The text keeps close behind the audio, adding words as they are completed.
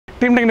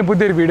Team ടെക്കിൻ്റെ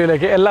പുതിയൊരു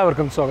വീഡിയോയിലേക്ക്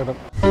എല്ലാവർക്കും സ്വാഗതം.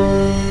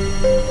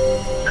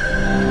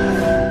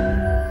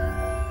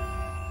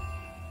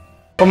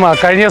 അപ്പം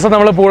കഴിഞ്ഞ ദിവസം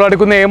നമ്മൾ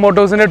പൂളാടിക്കുന്ന എ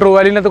മോട്ടോഴ്സിൻ്റെ ട്രൂ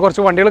വാലിനകത്ത്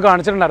കുറച്ച് വണ്ടികൾ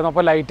കാണിച്ചിട്ടുണ്ടായിരുന്നു.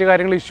 അപ്പോൾ ലൈറ്റ്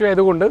കാര്യങ്ങൾ ഇഷ്യൂ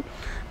ആയതുകൊണ്ട്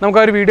നമുക്ക്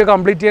ആ ഒരു വീഡിയോ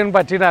കംപ്ലീറ്റ് ചെയ്യാൻ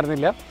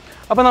പറ്റിയിട്ടുണ്ടായിരുന്നില്ല.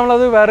 അപ്പോൾ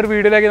നമ്മളത് വേറൊരു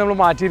വീഡിയോയിലേക്ക് നമ്മൾ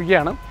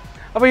മാറ്റിയിരിക്കുകയാണ്.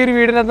 അപ്പോൾ ഈ ഒരു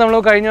വീഡിയോനകത്ത് നമ്മൾ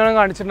കഴിഞ്ഞ തവണ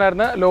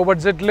കാണിച്ചിട്ടുണ്ടായിരുന്ന ലോ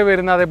ബഡ്ജറ്റിൽ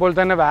വരുന്ന അതേപോലെ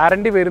തന്നെ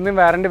വാറണ്ടി വരുന്നതും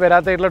വാറണ്ടി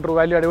വരാത്തായിട്ടുള്ള ട്രൂ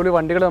വാല്യൂ അടിപൊളി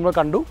വണ്ടികൾ നമ്മൾ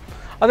കണ്ടു.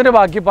 അതിൻ്റെ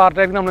ബാക്കി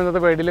പാർട്ടായിരിക്കും നമ്മൾ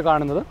ഇന്നത്തെ വീഡിയോയിൽ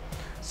കാണുന്നത്.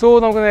 സോ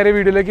നമുക്ക് നേരെ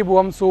വീഡിയോയിലേക്ക്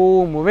പോകാം. So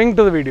moving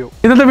to the video.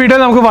 ഇന്നത്തെ വീഡിയോ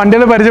നമുക്ക്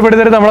വണ്ടികൾ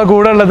പരിചയപ്പെടുത്തിയിട്ട് നമ്മളെ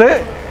കൂടെ ഉള്ളത്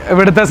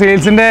ഇവിടുത്തെ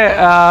സെയിൽസിൻ്റെ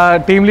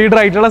ടീം ലീഡർ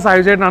ആയിട്ടുള്ള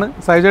സായു ചേട്ടനാണ്.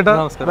 സായു ചേട്ടാ,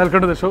 വെൽക്കം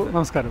ടു ദ ഷോ.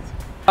 നമസ്കാരം.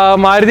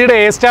 മാരുതിയുടെ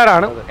എ സ്റ്റാർ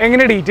ആണ്.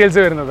 എങ്ങനെ ഡീറ്റെയിൽസ്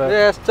വരുന്നത്?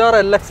 എ സ്റ്റാർ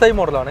LXI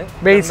മോഡലാണ്.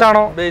 ബേസ്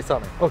ആണോ? ബേസ്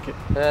ആണ്. ഓക്കെ.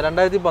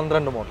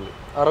 2012 മോഡൽ,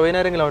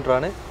 60,000 കിലോമീറ്റർ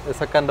ആണ്.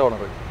 Second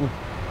owner.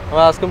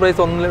 ആസ്കിംഗ്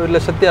പ്രൈസ്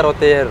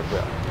 1,65,000 രൂപ.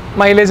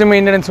 മൈലേജ്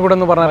മെയിൻ്റനൻസ് കൂടെ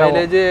ഒന്ന് പറഞ്ഞാൽ?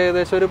 മൈലേജ്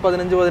ഏകദേശം ഒരു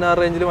 15-16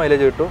 റേഞ്ചിൽ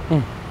മൈലേജ് കിട്ടും.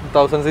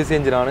 1000cc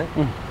എഞ്ചിനാണ്.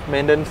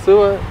 മെയിൻ്റനൻസ്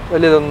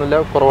വലിയതൊന്നുമില്ല,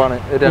 കുറവാണ്.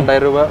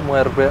 2,000 രൂപ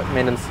 3,000 രൂപ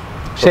മെയിൻ്റനൻസ്.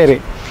 ശരി.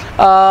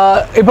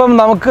 ഇപ്പം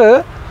നമുക്ക്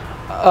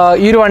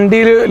ഈ ഒരു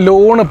വണ്ടിയിൽ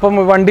ലോൺ, ഇപ്പം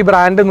വണ്ടി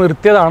ബ്രാൻഡ്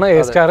നിർത്തിയതാണ് എ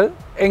സ്റ്റാർ,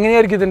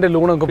 എങ്ങനെയായിരിക്കും ഇതിന്റെ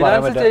ലോൺ നമുക്ക്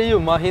പറയാൻ പറ്റും?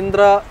 ചെയ്യും.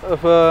 മഹീന്ദ്ര,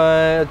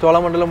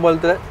 ചോളമണ്ഡലം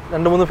പോലത്തെ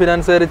 2-3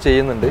 ഫിനാൻസുകാർ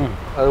ചെയ്യുന്നുണ്ട്.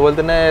 അതുപോലെ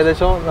തന്നെ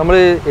ഏകദേശം നമ്മൾ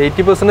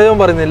 80%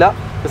 പറയുന്നില്ല,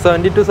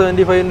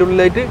 70-75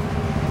 ഉള്ളിലായിട്ട്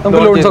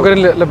നമുക്ക് ലോൺ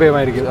സൗകര്യം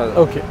ലഭ്യമായിരിക്കും.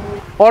 ഓക്കെ.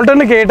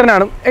 ഓൾട്ടർനേറ്റ്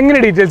കേട്ടനാണ്. എങ്ങനെ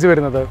ഡീറ്റെയിൽസ്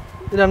വരുന്നത്?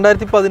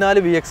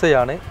 2014 VXI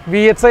ആണ്.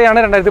 VXI ആണ്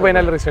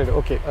 2014 registered.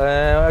 Okay.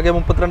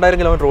 32,000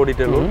 kilometre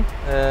ഓടിയിട്ടുള്ളൂ.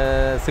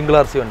 Single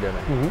RC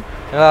വണ്ടിയാണ്.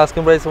 ഞങ്ങൾ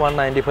ആസ്കിംഗ് പ്രൈസ്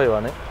 195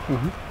 ആണ്.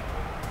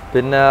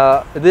 പിന്നെ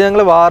ഇത്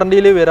ഞങ്ങൾ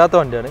വാറണ്ടിയിൽ വരാത്ത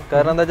വണ്ടിയാണ്.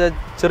 കാരണം എന്താ വെച്ചാൽ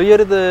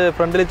ചെറിയൊരു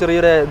ഫ്രണ്ടിൽ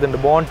ചെറിയൊരു ഇതുണ്ട്,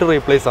 ബോണ്ട്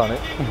റീപ്ലേസ് ആണ്.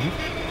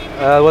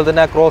 അതുപോലെ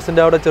തന്നെ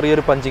ക്രോസിൻ്റെ അവിടെ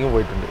ചെറിയൊരു പഞ്ചിങ്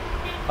പോയിട്ടുണ്ട്.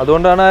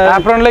 അതുകൊണ്ടാണ്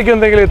ആപ്രോണിലേക്ക്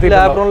ഒന്നും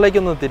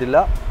എത്തിയിട്ടില്ല.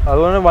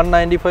 അതുകൊണ്ട്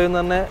 195 എന്ന്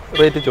തന്നെ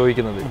റേറ്റ്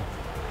ചോദിക്കുന്നത്.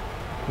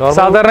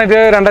 സാധാരണ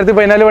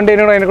 2014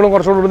 വണ്ടിയോട് അതിനേക്കാളും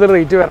കുറച്ചുകൂടി കൂടുതൽ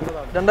റേറ്റ് വരുന്നത്.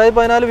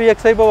 2014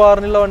 VXI ഇപ്പോൾ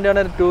വാറണ്ടിയുള്ള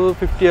വണ്ടിയാണ്.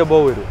 250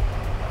 above വരും.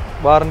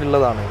 വാറണ്ടി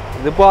ഉള്ളതാണ്.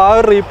 ഇതിപ്പോൾ ആ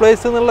ഒരു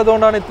റീപ്ലേസ്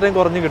എന്നുള്ളതുകൊണ്ടാണ് ഇത്രയും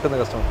കുറഞ്ഞ് കിട്ടുന്നത്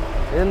കസ്റ്റമർ.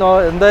 ഇത്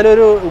എന്തായാലും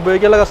ഒരു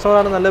ഉപയോഗിക്കാനുള്ള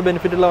കസ്റ്റമറാണ്, നല്ല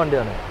ബെനിഫിറ്റ് ഉള്ള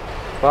വണ്ടിയാണ്.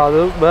 അപ്പോൾ അത്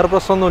വേറെ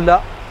പ്രശ്നമൊന്നുമില്ല.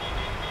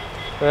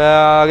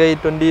 ആകെ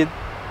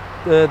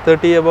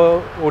 20-30 above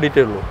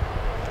ഓടിയിട്ടേ ഉള്ളൂ.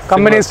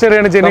 കമ്പനി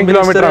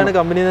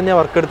തന്നെയാണ്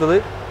വർക്ക് എടുത്തത്.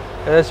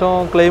 ഏകദേശം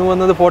ക്ലെയിം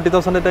വന്നത്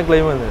 40,000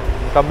 ക്ലെയിം വന്നത്.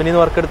 കമ്പനിയിൽ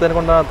നിന്ന് വർക്ക് എടുത്തതിനെ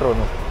കൊണ്ടാണ് അത്ര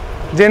വന്നത്.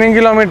 ജെന്യൂൻ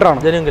കിലോമീറ്റർ ആണ്.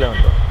 Genuine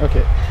kilometre.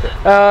 ഓക്കെ.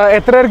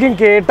 എത്രയായിരിക്കും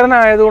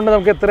കേട്ടനായതുകൊണ്ട്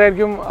നമുക്ക്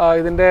എത്രയായിരിക്കും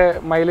ഇതിന്റെ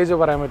മൈലേജ്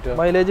പറയാൻ പറ്റുക?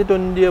 മൈലേജ്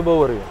 20 above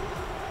പറയും.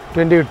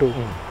 20 കിട്ടും.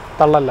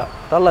 തള്ളല്ല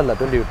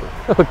 20 കിട്ടും.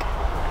 ഓക്കെ.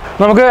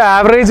 നമുക്ക്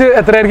ആവറേജ്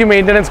എത്രയായിരിക്കും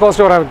മെയിൻ്റനൻസ്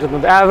കോസ്റ്റ് പറയാൻ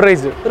പറ്റുന്നത്?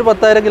 ആവറേജ് ഒരു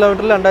 10,000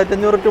 കിലോമീറ്ററിൽ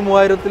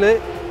 2,500-3,000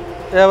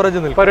 ആവറേജ്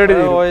നിൽക്കും.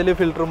 ഓയിൽ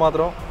ഫിൽറ്റർ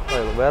മാത്രം,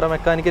 വേറെ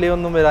മെക്കാനിക്കലി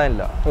ഒന്നും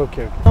വരാനില്ല.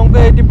 ഓക്കെ. നമുക്ക്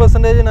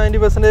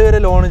 80%-90% വരെ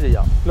ലോൺ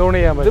ചെയ്യാൻ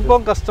പറ്റും. ഇതിപ്പോൾ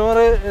കസ്റ്റമർ,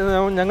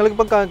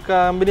 ഞങ്ങൾക്കിപ്പോൾ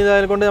കമ്പനി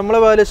ആയത് കൊണ്ട് നമ്മളെ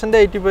വാല്യൂഷൻ്റെ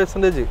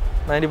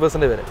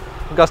 80%-90% വരെ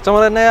കസ്റ്റമർ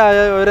തന്നെ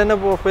അവരെന്നെ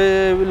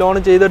ലോൺ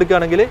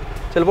ചെയ്തെടുക്കുകയാണെങ്കിൽ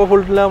ചിലപ്പോൾ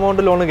ഫുൾ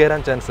എമൗണ്ട് ലോൺ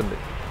കയറാൻ ചാൻസ് ഉണ്ട്.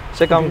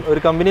 പക്ഷേ ഒരു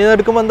കമ്പനിയിൽ നിന്ന്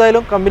എടുക്കുമ്പോൾ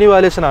എന്തായാലും കമ്പനി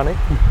വാല്യൂഷൻ ആണ്.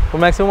 അപ്പോൾ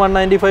മാക്സിമം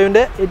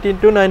 195-ന്റെ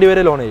 80-90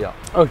 വരെ ലോൺ ചെയ്യാം.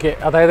 ഓക്കെ.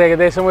 അതായത്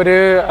ഏകദേശം ഒരു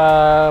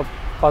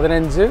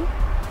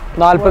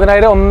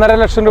 15,000-40,000 1.5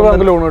 ലക്ഷം രൂപ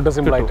നമുക്ക് ലോൺ കിട്ടും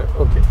സിമ്പിളായിട്ട്.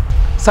 ഓക്കെ.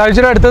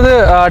 സാഹചര്യം അടുത്തത്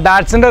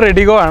ഡാറ്റ്സിന്റെ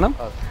റെഡിഗോ ആണ്.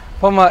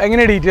 അപ്പം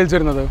എങ്ങനെ ഡീറ്റെയിൽസ്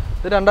വരുന്നത്?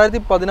 ഇത്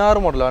 2016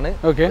 മോഡലാണ്.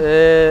 ഓക്കെ.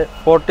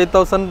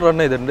 40,000 റൺ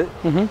ചെയ്തിട്ടുണ്ട്.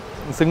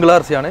 സിംഗിൾ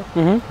RC ആണ്.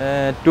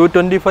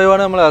 225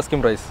 ആണ് നമ്മൾ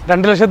ആസ്കിംഗ് പ്രൈസ്.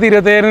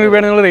 2,25,000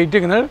 രൂപയാണ് നിങ്ങൾ റേറ്റ്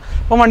വെക്കുന്നത്.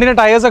 അപ്പം വണ്ടിന്റെ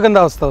ടയേഴ്സ് ഒക്കെ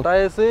എന്താ അവസ്ഥ?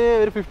 ടയേഴ്സ്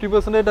ഒരു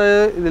 50% ടയർ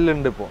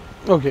ഇതിലുണ്ട് ഇപ്പോൾ.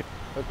 ഓക്കെ.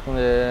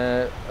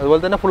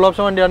 അതുപോലെ തന്നെ ഫുൾ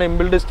ഓപ്ഷൻ വണ്ടിയാണ്.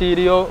 ഇൻബിൽഡ്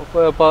സ്റ്റീരിയോ,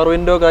 പവർ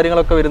വിൻഡോ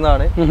കാര്യങ്ങളൊക്കെ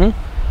വരുന്നതാണ്.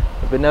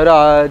 പിന്നെ ഒരു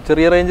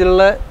ചെറിയ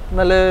റേഞ്ചിലുള്ള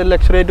നല്ല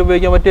ലക്ഷറി ആയിട്ട്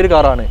ഉപയോഗിക്കാൻ പറ്റിയ ഒരു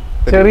കാറാണ്.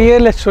 ചെറിയ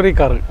ലക്ഷറി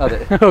കാർ. അതെ.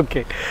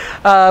 ഓക്കെ.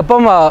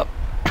 അപ്പം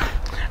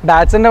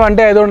ഡാറ്റ്സിന്റെ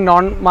വണ്ടി ആയതുകൊണ്ട്,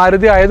 നോൺ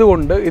മാരുതി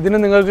ആയതുകൊണ്ട് ഇതിന്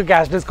നിങ്ങൾക്ക്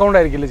ക്യാഷ് ഡിസ്കൗണ്ട്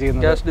ആയിരിക്കില്ല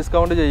ചെയ്യുന്നത്? ക്യാഷ്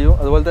ഡിസ്കൗണ്ട് ചെയ്യും.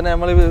 അതുപോലെ തന്നെ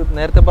നമ്മൾ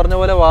നേരത്തെ പറഞ്ഞ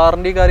പോലെ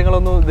വാറണ്ടി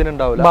കാര്യങ്ങളൊന്നും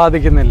ഇതിനുണ്ടാവില്ല,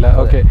 ബാധിക്കുന്നില്ല.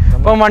 ഓക്കെ.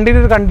 അപ്പം വണ്ടിയുടെ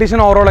ഒരു കണ്ടീഷൻ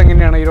ഓവറോൾ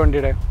എങ്ങനെയാണ് ഈ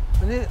വണ്ടിയുടെ?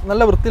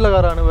 നല്ല വൃത്തിയുള്ള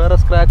കാറാണ്. വേറെ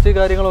സ്ക്രാച്ച്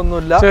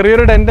കാര്യങ്ങളൊന്നുമില്ല.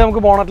 ചെറിയൊരു ഡെന്റ്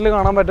നമുക്ക് ബോണറ്റിൽ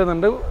കാണാൻ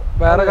പറ്റുന്നുണ്ട്.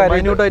 വേറെ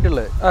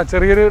മൈന്യൂട്ടായിട്ടുള്ള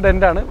ചെറിയൊരു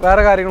ഡെന്റ് ആണ്.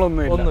 വേറെ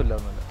കാര്യങ്ങളൊന്നുമില്ല.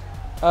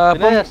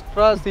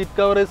 Extra seat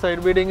cover,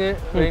 side beading,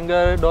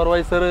 door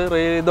visor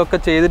ഇതൊക്കെ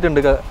ചെയ്തിട്ടുണ്ട്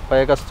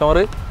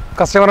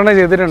കസ്റ്റമറിനെ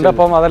ചെയ്തിട്ടുണ്ട്.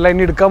 അപ്പം അതെല്ലാം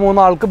ഇനി എടുക്കാൻ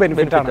പോകുന്ന ആൾക്ക്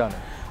ബെനിഫിറ്റ് ആണ്.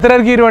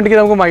 ഇത്രയായിരിക്കും ഈ വണ്ടിക്ക്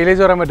നമുക്ക്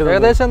മൈലേജ് പറയാൻ പറ്റുന്നത്?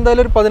 ഏകദേശം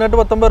എന്തായാലും ഒരു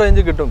 18-19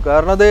 റേഞ്ച് കിട്ടും.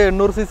 കാരണം അത്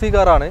 800cc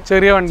കാറാണ്,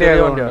 ചെറിയ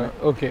വണ്ടിയാണ്.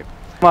 ഓക്കെ.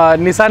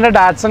 നിസാന്റെ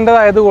ഡാറ്റ്സിന്റെ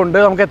ആയതുകൊണ്ട്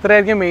നമുക്ക്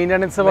എത്രയായിരിക്കും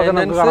മെയിൻ്റനൻസ്?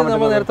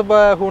 നമ്മൾ നേരത്തെ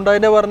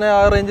ഹുണ്ടായിന്റെ പറഞ്ഞ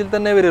ആ റേഞ്ചിൽ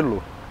തന്നെ വരുള്ളൂ.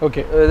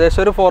 ഓക്കെ.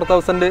 ഏകദേശം ഒരു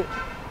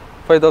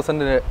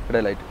 4,000-5,000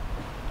 ഇടയിലായിട്ട്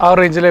ആ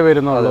റേഞ്ചിലേ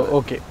വരുന്നുള്ളൂ.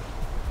 ഓക്കെ.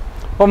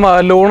 അപ്പം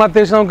ലോൺ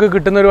അത്യാവശ്യം നമുക്ക്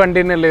കിട്ടുന്ന ഒരു വണ്ടി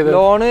തന്നെയല്ലേ ഇത്?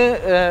 ലോണ്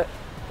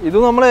ഇത്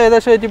നമ്മൾ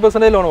ഏകദേശം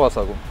 80% ലോൺ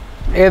പാസ്സാക്കും.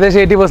 ഏകദേശം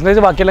 80%.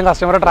 ബാക്കിയെല്ലാം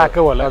കസ്റ്റമർ ട്രാക്ക്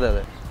പോലെ. അതെ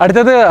അതെ.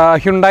 അടുത്തത്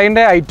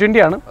ഹ്യുണ്ടായിന്റെ i20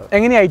 ആണ്.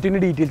 എങ്ങനെ i20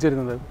 ഡീറ്റെയിൽസ്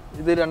വരുന്നത്?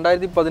 ഇത്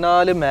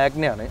 2014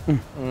 മാഗ്നയാണ്.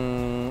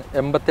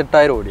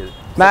 88,000 ഓടിയത്.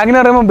 മാഗ്ന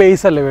പറയുമ്പോൾ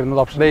ബേസ് അല്ലേ വരുന്നത്?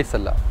 ഓപ്ഷൻ ബേസ്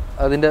അല്ല,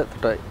 അതിന്റെ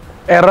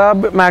എറ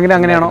മാഗ്ന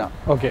അങ്ങനെയാണോ?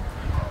 ഓക്കെ.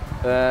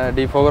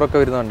 D4 ഒക്കെ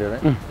വരുന്ന വണ്ടിയാണ്.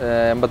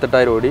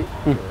 88,000 ഓടി,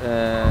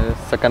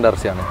 സെക്കൻഡ്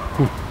RC ആണ്.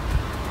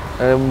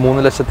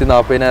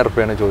 3,40,000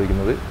 രൂപയാണ്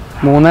ചോദിക്കുന്നത്.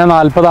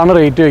 3,40,000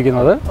 റേറ്റ്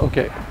വയ്ക്കുന്നത്.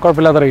 ഓക്കെ,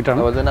 കുഴപ്പമില്ലാത്ത റേറ്റ് ആണ്.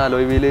 അതുപോലെ തന്നെ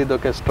അലോയ് വീല്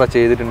ഇതൊക്കെ എക്സ്ട്രാ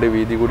ചെയ്തിട്ടുണ്ട്,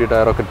 വീതി കൂടി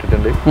ടയറൊക്കെ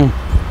ഇട്ടിട്ടുണ്ട്.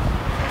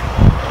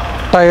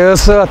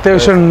 ടയേഴ്സ്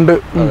അത്യാവശ്യം ഉണ്ട്,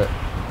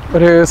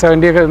 ഒരു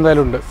 70 ഒക്കെ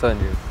എന്തായാലും ഉണ്ട്.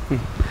 70.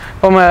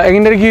 അപ്പം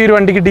എങ്ങനെയായിരിക്കും ഈ ഒരു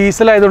വണ്ടിക്ക്?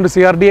 ഡീസൽ ആയതുകൊണ്ട്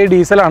CRDI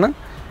ഡീസലാണ്.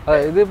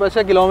 ഇത്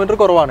പക്ഷേ കിലോമീറ്റർ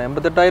കുറവാണ്.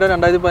 88,000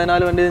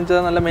 2014 വണ്ടി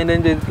നല്ല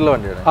മെയിൻറ്റെയിൻ ചെയ്തിട്ടുള്ള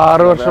വണ്ടിയാണ്.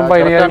 6 വർഷം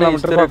 15,000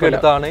 കിലോമീറ്റർ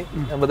എടുത്താണ്.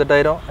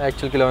 88,000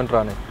 ആക്ച്വൽ കിലോമീറ്റർ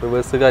ആണ്,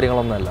 റിവേഴ്സ്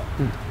കാര്യങ്ങളൊന്നും അല്ല.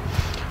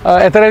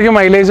 എത്രയായിരിക്കും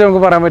മൈലേജ്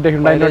നമുക്ക് പറയാൻ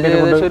പറ്റും?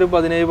 ഏകദേശം ഒരു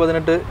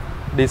 17-18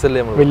 ഡീസൽ.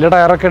 വലിയ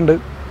ടയറൊക്കെ ഉണ്ട്.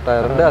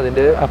 ടയറുണ്ട്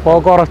അതിന്റെ. അപ്പോൾ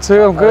കുറച്ച്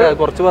നമുക്ക്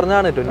കുറച്ച്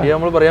പറഞ്ഞാണ് 20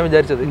 നമ്മൾ പറയാൻ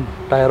വിചാരിച്ചത്.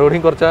 ടയർ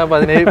കൂടിയും കുറച്ച്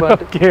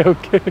 17.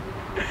 ഓക്കെ.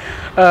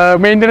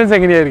 മെയിൻ്റെനൻസ്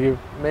എങ്ങനെയായിരിക്കും?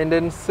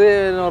 മെയിൻ്റെനൻസ്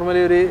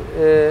നോർമലി ഒരു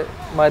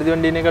മാരുതി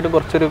വണ്ടീനെക്കാട്ടും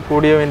കുറച്ചൊരു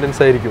കൂടിയ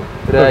മെയിൻ്റെനൻസ് ആയിരിക്കും.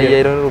 ഒരു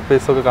 5,000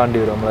 റുപ്പീസ് ഒക്കെ കാണേണ്ടി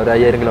വരും നമ്മൾ ഒരു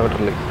 5,000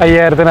 കിലോമീറ്ററിൽ.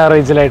 5,000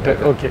 റേഞ്ചിലായിട്ട്.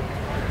 ഓക്കെ.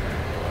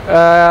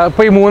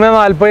 ഇപ്പോൾ ഈ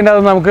 3,40,000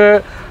 അത് നമുക്ക്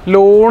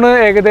ലോണ്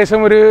ഏകദേശം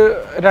ഒരു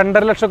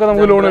 2.5 ലക്ഷം ഒക്കെ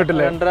നമുക്ക് ലോൺ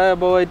കിട്ടില്ലേ?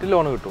 2.5 ആയിട്ട്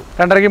ലോൺ കിട്ടും.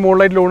 2.5ക്ക്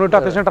മുകളിലായിട്ട് ലോൺ കിട്ടും.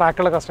 അത്യാവശ്യം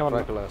ട്രാക്കുള്ള കസ്റ്റമർ.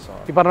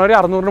 ഈ പറഞ്ഞ പോലെ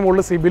 600-ന്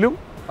മുകളിൽ സിബിലും.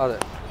 അതെ,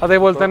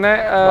 അതേപോലെ തന്നെ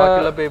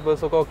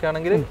പേപ്പേഴ്സ് ഒക്കെ ഓക്കെ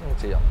ആണെങ്കിൽ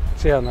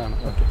ചെയ്യാവുന്നതാണ്.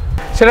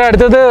 ശരി,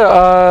 അടുത്തത്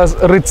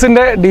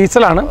റിറ്റ്സിന്റെ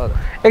ഡീസലാണ്.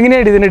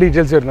 എങ്ങനെയാണ് ഇതിന്റെ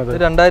ഡീറ്റെയിൽസ് വരുന്നത്?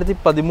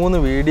 2013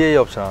 VDI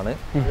ഓപ്ഷൻ ആണ്,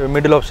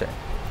 മിഡിൽ ഓപ്ഷൻ.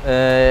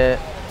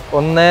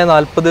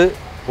 1.40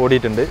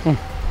 ഓടിയിട്ടുണ്ട്.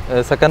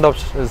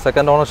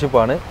 സെക്കൻഡ് ഓണർഷിപ്പ്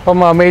ആണ്.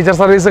 അപ്പം മേജർ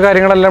സർവീസ്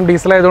കാര്യങ്ങളെല്ലാം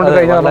ഡീസൽ ആയതുകൊണ്ട്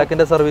 1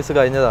 ലാഖിന്റെ സർവീസ്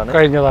കഴിഞ്ഞതാണ്.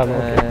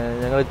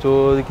 ഞങ്ങൾ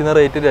ചോദിക്കുന്ന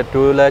റേറ്റ്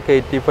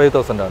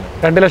 2,85,000 ആണ്.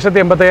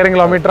 2,80,000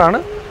 കിലോമീറ്റർ ആണ്.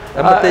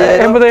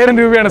 80,000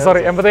 രൂപയാണ്. സോറി,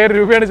 80,000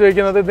 രൂപയാണ്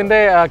ചോദിക്കുന്നത്. ഇതിന്റെ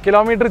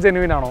കിലോമീറ്റർ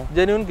ജെനുവിൻ ആണോ?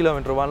 ജെനുവിൻ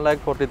കിലോമീറ്റർ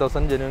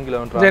 1,40,000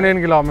 ജെനുവിൻ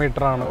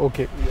കിലോമീറ്റർ ആണ്.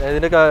 ഓക്കെ.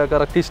 ഇതിന്റെ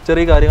കറക്റ്റ്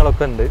ഹിസ്റ്ററി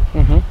കാര്യങ്ങളൊക്കെ ഉണ്ട്.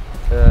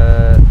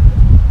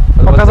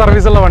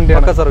 സർവീസ് ഉള്ള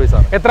വണ്ടിയാണ്. സർവീസ്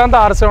ആണ്. എത്രാമത്തെ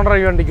RC ഓണർ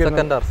ഈ വണ്ടിക്ക്?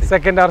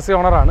 സെക്കൻഡ് RC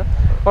ഓണർ ആണ്.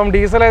 അപ്പം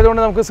ഡീസൽ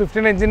ആയതുകൊണ്ട് നമുക്ക്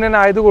സ്വിഫ്റ്റ് എഞ്ചിൻ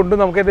ആയതുകൊണ്ട്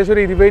നമുക്ക് ഏകദേശം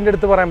ഒരു 20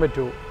 അടുത്ത് പറയാൻ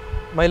പറ്റുമോ?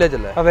 മൈലേജ്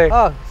അല്ലേ? അതെ,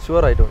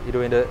 ഷുവർ ആയിട്ടും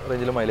 20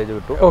 റേഞ്ചിൽ മൈലേജ്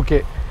കിട്ടും. ഓക്കെ.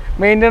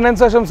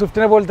 മെയിൻ്റെനൻസ് വശം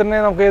സ്വിഫ്റ്റിനെ പോലെ തന്നെ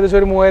നമുക്ക് ഏകദേശം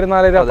ഒരു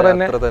 3,000-4,000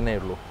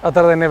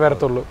 അത്ര തന്നെ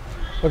വരത്തുള്ളൂ.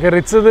 ഓക്കെ.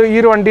 റിറ്റ്സ്, ഈ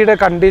ഒരു വണ്ടിയുടെ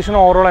കണ്ടീഷൻ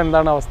ഓവറോൾ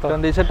എന്താണ് അവസ്ഥ?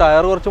 കണ്ടീഷൻ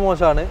ടയർ കുറച്ച്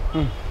മോശമാണ്.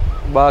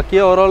 ബാക്കി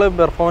ഓവറോൾ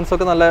പെർഫോമൻസ്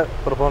ഒക്കെ നല്ല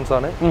പെർഫോമൻസ്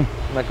ആണ്.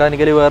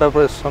 മെക്കാനിക്കലി വേറെ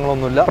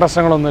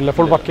പ്രശ്നങ്ങളൊന്നുമില്ല.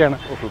 ഫുൾ പക്കയാണ്.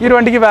 ഈ ഒരു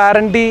വണ്ടിക്ക്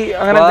വാറണ്ടി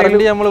അങ്ങനെ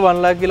നമ്മൾ 1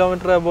 ലാഖ്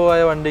കിലോമീറ്റർ അബോവ്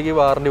ആയ വണ്ടിക്ക്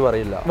വാറണ്ടി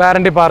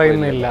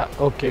പറയുന്നില്ല.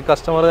 ഓക്കെ.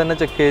 കസ്റ്റമർ തന്നെ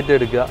ചെക്ക് ചെയ്തിട്ട്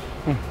എടുക്കുക.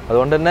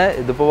 അതുകൊണ്ട് തന്നെ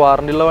ഇതിപ്പോ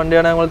വാറണ്ടി ഉള്ള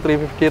വണ്ടിയാണ് ഞങ്ങൾ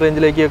 350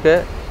 റേഞ്ചിലേക്കൊക്കെ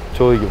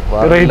ചോദിക്കും.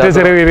 റേറ്റ്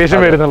ചെറിയ വേരിയേഷൻ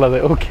വരുന്നുള്ളത്.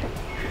 ഓക്കെ.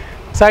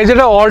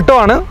 സൈജയുടെ ഓൾട്ടോ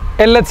ആണ്,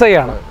 LHI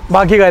ആണ്.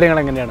 ബാക്കി കാര്യങ്ങൾ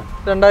എങ്ങനെയാണ്?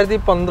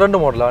 2012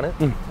 മോഡലാണ്,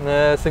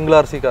 സിംഗിൾ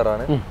RC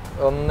കാറാണ്.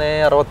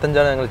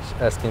 1.65 ഞങ്ങൾ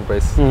ആസ്കിംഗ്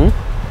പ്രൈസ്.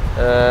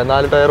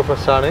 4 ടയർ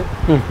ഫ്രഷ് ആണ്.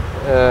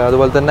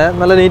 അതുപോലെ തന്നെ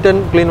നല്ല നീറ്റ്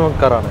ആൻഡ് ക്ലീൻ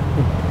കാറാണ്.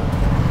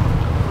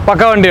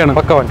 പക്ക വണ്ടിയാണ്.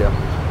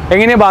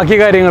 എങ്ങനെയാ ബാക്കി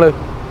കാര്യങ്ങൾ?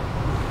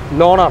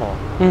 ലോണാണോ?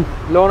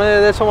 ലോൺ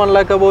ഏകദേശം 1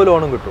 ലാഖ് അബോവ്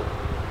ലോണും കിട്ടും.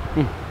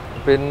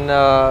 പിന്നെ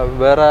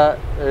വേറെ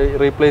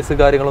റീപ്ലേസ്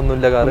കാര്യങ്ങളൊന്നും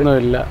ഇല്ല.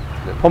 കാറില്ല.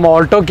 അപ്പം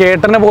ഓൾട്ടോ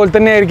കേട്ടനെ പോലെ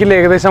തന്നെ ആയിരിക്കില്ല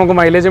ഏകദേശം നമുക്ക്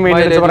മൈലേജും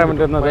മെയിൻ്റെനൻസ് പറയാൻ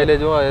പറ്റുന്നത്?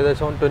 മൈലേജും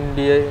ഏകദേശം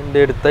 20ന്റെ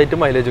അടുത്തായിട്ട്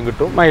മൈലേജും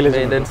കിട്ടും.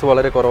 മെയിൻ്റെനൻസ്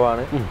വളരെ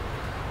കുറവാണ്.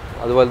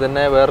 അതുപോലെ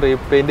തന്നെ വേറെ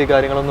റീപെയിന്റ്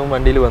കാര്യങ്ങളൊന്നും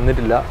വണ്ടിയിൽ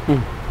വന്നിട്ടില്ല.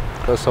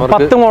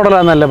 10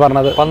 മോഡലാണെന്നല്ലേ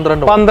പറഞ്ഞത്?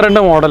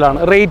 12 മോഡലാണ്.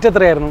 റേറ്റ്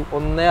എത്രയായിരുന്നു?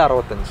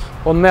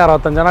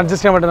 1.65.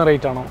 അഡ്ജസ്റ്റ് ചെയ്യാൻ പറ്റുന്ന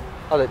റേറ്റ് ആണോ?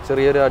 അതെ,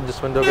 ചെറിയൊരു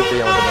അഡ്ജസ്റ്റ്മെന്റ് ഒക്കെ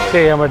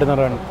ചെയ്യാൻ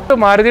പറ്റുന്നതാണ്.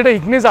 മാരുതിയുടെ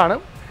ഇഗ്നിസ് ആണ്.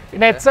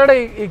 നെക്സയുടെ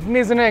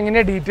ഇഗ്നിസിന്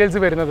എങ്ങനെയാണ് ഡീറ്റെയിൽസ്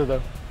വരുന്നത്?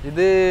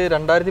 ഇത്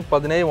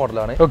 2017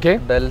 മോഡലാണ്.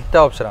 ഡെൽറ്റ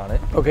ഓപ്ഷൻ ആണ്.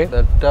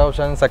 Delta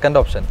option second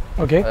option.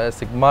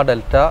 Sigma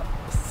delta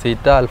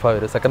സീറ്റ alpha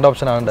വരും. സെക്കൻഡ്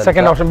ഓപ്ഷൻ ആണ്.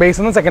 സെക്കൻഡ്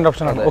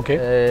ഓപ്ഷൻ ആണ്.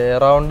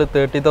 Around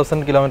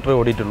 30,000 kilometre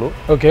ഓടിയിട്ടുള്ളൂ.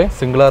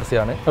 സിംഗിൾ RC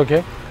ആണ്.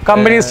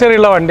 കമ്പനി ഹിസ്റ്ററി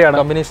ഉള്ള വണ്ടിയാണ്.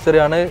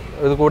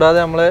 ഇത് കൂടാതെ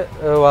നമ്മള്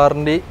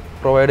വാറണ്ടി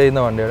പ്രൊവൈഡ്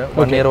ചെയ്യുന്ന വണ്ടിയാണ്.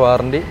 1 ഇയർ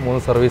വാറണ്ടി 3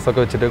 സർവീസ് ഒക്കെ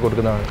വെച്ചിട്ട്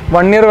കൊടുക്കുന്നതാണ്.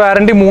 1 ഇയർ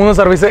വാറണ്ടി 3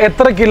 സർവീസ്.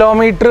 എത്ര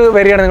കിലോമീറ്റർ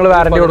വരെയാണ് നിങ്ങൾ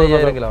വാറണ്ടി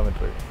കൊടുക്കുന്നത്? 15,000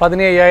 കിലോമീറ്റർ.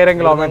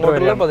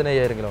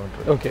 15,000 കിലോമീറ്റർ.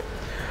 ഓക്കെ.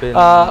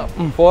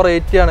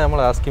 480 ആണ് നമ്മൾ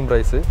ആസ്കിംഗ്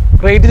പ്രൈസ്.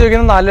 റേറ്റ്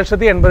ചോദിക്കുന്നത്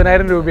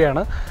 4,80,000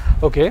 രൂപയാണ്.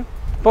 ഓക്കെ.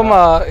 ഇപ്പം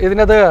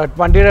ഇതിനകത്ത്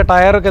വണ്ടിയുടെ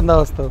ടയറൊക്കെ എന്താ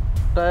അവസ്ഥ?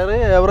 ടയർ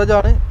ആവറേജ്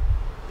ആണ്.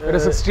 ഒരു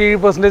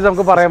 60%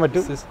 നമുക്ക് പറയാൻ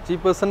പറ്റും.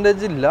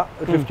 60% ഇല്ല,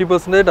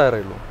 50% ടയറേ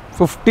ഉള്ളൂ.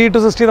 50 to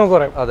 60 നമുക്ക്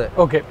പറയാം. അതെ.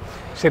 ഓക്കെ,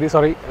 ശരി,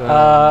 സോറി.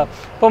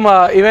 ഇപ്പം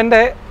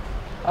ഇവന്റെ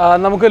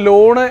നമുക്ക്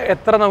ലോണ്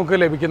എത്ര നമുക്ക്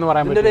ലഭിക്കുന്നു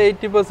പറയാൻ പറ്റും?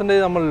 80%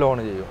 നമ്മൾ ലോൺ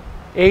ചെയ്യും.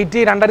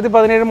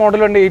 2017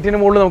 മോഡൽ ഉണ്ട്. 18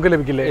 മുകളിൽ നമുക്ക്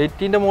ലഭിക്കില്ലേ?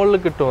 18 മുകളിൽ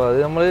കിട്ടും. അത്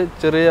നമ്മൾ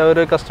ചെറിയ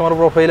ഒരു കസ്റ്റമർ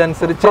പ്രൊഫൈൽ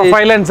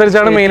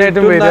അനുസരിച്ചാണ് മെയിൻ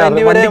ആയിട്ടും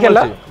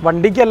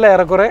വണ്ടിക്കല്ല,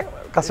 ഏറെക്കുറെ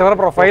കസ്റ്റമർ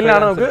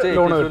പ്രൊഫൈലിനാണ് നമുക്ക്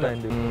ലോൺ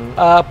കിട്ടുന്നത്.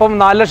 അപ്പം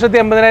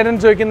 4,80,000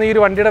 ചോദിക്കുന്ന ഈ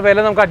ഒരു വണ്ടിയുടെ വില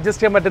നമുക്ക്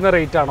അഡ്ജസ്റ്റ് ചെയ്യാൻ പറ്റുന്ന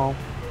റേറ്റ് ആണോ?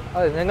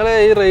 അതെ, ഞങ്ങൾ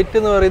ഈ റേറ്റ്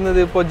എന്ന് പറയുന്നത്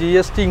ഇപ്പോൾ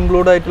GST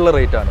ഇൻക്ലൂഡ് ആയിട്ടുള്ള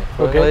റേറ്റ് ആണ്.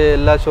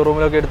 എല്ലാ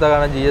ഷോറൂമിലൊക്കെ എടുത്താൽ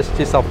കാണാൻ GST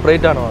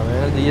സെപ്പറേറ്റ് ആണ്.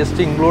 GST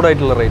ഇൻക്ലൂഡ്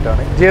ആയിട്ടുള്ള റേറ്റ്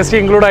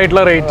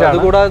ആണ്.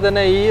 അതുകൂടാതെ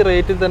തന്നെ ഈ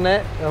റേറ്റിൽ തന്നെ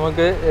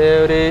നമുക്ക്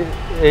ഒരു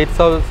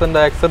 8,000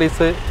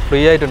 ആക്സറീസ്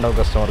ഫ്രീ ആയിട്ടുണ്ടാവും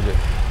കസ്റ്റമർക്ക്.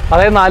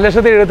 അതായത്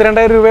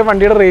 4,72,000 രൂപ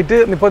വണ്ടിയുടെ റേറ്റ്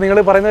ഇപ്പോൾ നിങ്ങൾ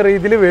പറയുന്ന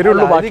രീതിയിൽ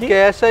വരുള്ളൂ. ബാക്കി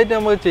ക്യാഷ് ആയിട്ട്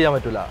നമുക്ക് ചെയ്യാൻ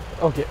പറ്റില്ല.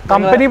 ഓക്കെ,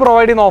 കമ്പനി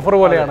പ്രൊവൈഡ് ചെയ്യുന്ന ഓഫർ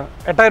പോലെയാണ്.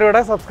 8,000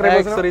 രൂപയുടെ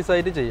സബ്സ്ക്രൈബേഴ്സ്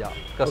ആയിട്ട് ചെയ്യാം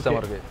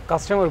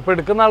കസ്റ്റമർ ഇപ്പോൾ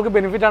എടുക്കുന്ന ആൾക്ക്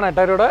ബെനിഫിറ്റ് ആണ്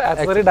 8,000 രൂപയുടെ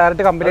ആക്സസറി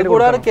ഡയറക്റ്റ് കമ്പനി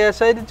കൂടാതെ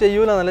ക്യാഷ് ആയിട്ട്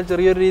ചെയ്യൂല, നല്ല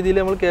ചെറിയൊരു രീതിയിൽ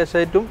നമ്മൾ ക്യാഷ്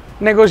ആയിട്ടും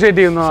നെഗോഷിയേറ്റ്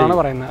ചെയ്യുന്നതാണ്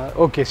പറയുന്നത്.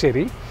 ഓക്കെ,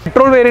 ശരി.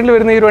 പെട്രോൾ വേരിയന്റിൽ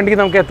വരുന്ന ഈ വണ്ടിക്ക്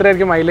നമുക്ക്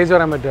എത്രയായിരിക്കും മൈലേജ്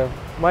പറയാൻ പറ്റുക?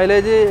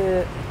 മൈലേജ്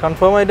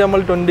കൺഫേം ആയിട്ട്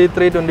നമ്മൾ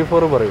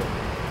 23-24 പറയും.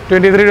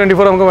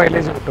 23-24 നമുക്ക്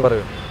മൈലേജ് കിട്ടും.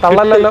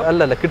 തള്ളല്ലോ,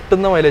 അല്ലല്ല,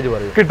 കിട്ടുന്ന മൈലേജ്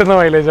പറയും. കിട്ടുന്ന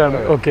മൈലേജ് ആണ്.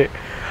 ഓക്കെ,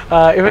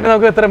 ഇവന്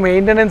നമുക്ക് എത്ര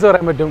മെയിൻ്റനൻസ്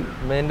പറയാൻ പറ്റും?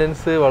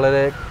 മെയിൻ്റനൻസ്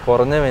വളരെ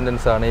കുറഞ്ഞ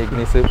മെയിൻ്റനൻസ് ആണ്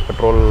ഇഗ്നിസ്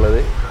പെട്രോളുള്ളത്.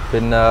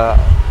 പിന്നെ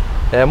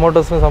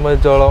മോട്ടോഴ്സിനെ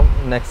സംബന്ധിച്ചോളം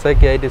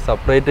നെക്സൊക്കെ ആയിട്ട്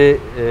സെപ്പറേറ്റ്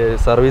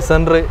സർവീസ്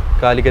സെൻറ്റർ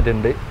കാലിക്കറ്റ്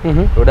ഉണ്ട്.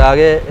 ഇവിടെ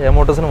ആകെ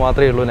മോട്ടോഴ്സിന്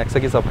മാത്രമേ ഉള്ളൂ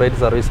നെക്സൊക്കെ സെപ്പറേറ്റ്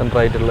സർവീസ് സെൻറ്റർ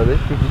ആയിട്ടുള്ളത്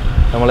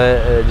നമ്മളെ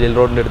ജയിൽ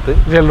റോഡിൻ്റെ അടുത്ത്.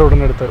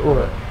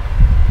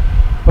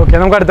 ഓക്കെ,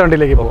 നമുക്ക് അടുത്ത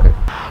വണ്ടിയിലേക്ക് പോകാം.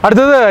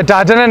 അടുത്തത്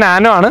ടാറ്റയുടെ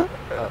നാനോ ആണ്.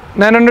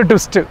 നാനോന്റെ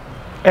ട്വിസ്റ്റ്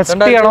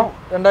ST ആണോ?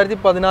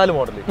 2014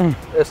 മോഡൽ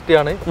ST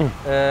ആണ്.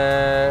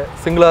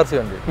 സിംഗിൾ RC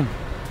വണ്ടി.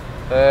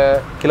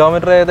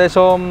 കിലോമീറ്റർ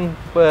ഏകദേശം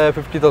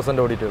 50,000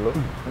 ഓടിയിട്ടുള്ളൂ.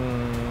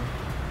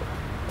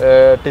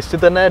 ടിസ്റ്റ്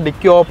തന്നെ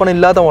ഡിക്കി ഓപ്പൺ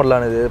ഇല്ലാത്ത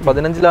മോഡലാണ്. ഇത്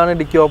 15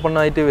 ഡിക്കി ഓപ്പൺ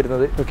ആയിട്ട്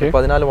വരുന്നത്.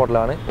 14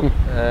 മോഡലാണ്.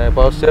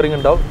 പവർ സ്റ്റിയറിംഗ്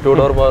ഉണ്ടാവും, 2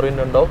 ഡോർ പവർ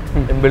വിൻഡോ ഉണ്ടാവും,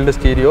 ഇൻബിൽഡ്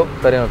സ്റ്റീരിയോ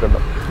കാര്യങ്ങളൊക്കെ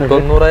ഉണ്ടാവും.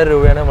 90,000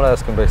 രൂപയാണ് നമ്മുടെ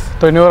ആസ്കിംഗ് പ്രൈസ്.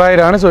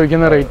 90,000 ആണ്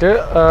ചോദിക്കുന്ന റേറ്റ്.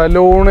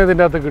 ലോൺ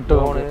ഇതിൻ്റെ അകത്ത്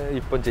കിട്ടും? ലോൺ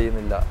ഇപ്പം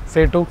ചെയ്യുന്നില്ല.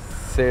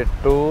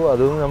 സേട്ടു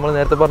അതും നമ്മൾ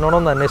നേരത്തെ പറഞ്ഞോണം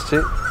ഒന്ന് അന്വേഷിച്ച്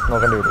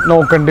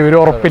നോക്കേണ്ടി വരും.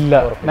 ഉറപ്പില്ല,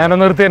 ഞാനോ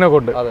നിർത്തിയതിനെ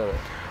കൊണ്ട്.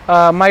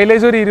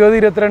 മൈലേജ് ഒരു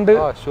 20-22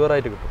 ഷുവർ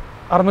ആയിട്ട് കിട്ടും.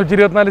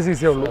 624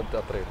 cc ഉള്ളൂ.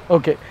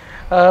 ഓക്കെ,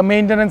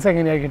 മെയിൻ്റനൻസ്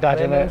എങ്ങനെയായിരിക്കും?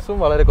 ടാറ്റ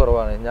വളരെ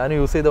കുറവാണ്. ഞാൻ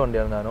യൂസ് ചെയ്ത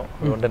വണ്ടിയാണ് നാനോ.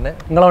 അതുകൊണ്ട് തന്നെ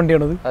നിങ്ങളെ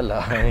വണ്ടിയാണത്? അല്ല,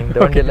 എൻ്റെ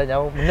വണ്ടിയല്ല, ഞാൻ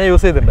മുന്നേ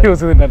യൂസ്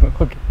ചെയ്തിട്ടുണ്ടായിരുന്നു.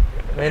 ഓക്കെ,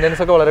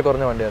 മെയിൻ്റനൻസ് ഒക്കെ വളരെ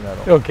കുറഞ്ഞ വണ്ടിയാണ്.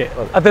 ഓക്കെ,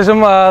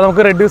 അത്യാവശ്യം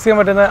നമുക്ക് റെഡ്യൂസ് ചെയ്യാൻ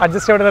പറ്റുന്ന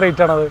അഡ്ജസ്റ്റ് ചെയ്യാൻ പറ്റുന്ന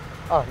റേറ്റ് ആണത്?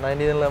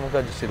 90 നമുക്ക്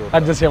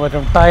അഡ്ജസ്റ്റ് ചെയ്യാൻ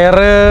പറ്റും.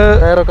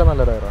 ടയറൊക്കെ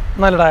നല്ല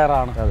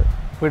ടയറാണ്.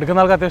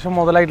 എടുക്കുന്ന ആൾക്ക് അത്യാവശ്യം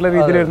മുതലായിട്ടുള്ള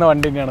രീതിയിൽ വരുന്ന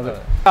വണ്ടി തന്നെയാണത്.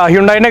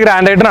 ഹ്യുണ്ടായിന്റെ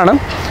ഗ്രാൻഡ് ഐറ്ററാണ്.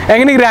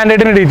 എങ്ങനെ ഗ്രാൻഡ്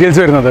ഐറ്ററിന്റെ ഡീറ്റെയിൽസ്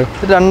വരുന്നത്?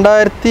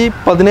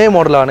 2017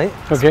 മോഡലാണ്,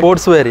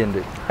 സ്പോർട്സ്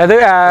വേരിയന്റ്. അത്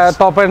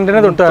ടോപ്പ്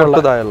എൻഡിന് തൊട്ടുള്ള.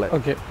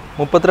 ഓക്കെ,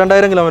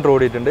 32,000 കിലോമീറ്റർ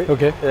ഓടിയിട്ടുണ്ട്.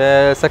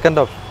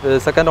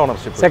 സെക്കൻഡ്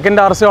ഓണർഷിപ്പ്,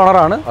 സെക്കൻഡ് RC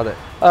ഓണറാണ്. അതെ,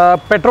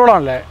 പെട്രോൾ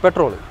ആണല്ലേ?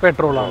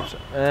 പെട്രോൾ ആണ്.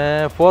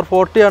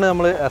 440 ആണ്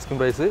നമ്മൾ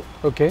asking price.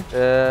 Okay,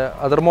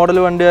 other model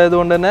വണ്ടി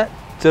ആയതുകൊണ്ട് തന്നെ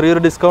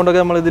ചെറിയൊരു ഡിസ്കൗണ്ട് ഒക്കെ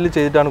നമ്മൾ ഇതിൽ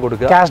ചെയ്തിട്ടാണ്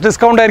കൊടുക്കുക. ക്യാഷ്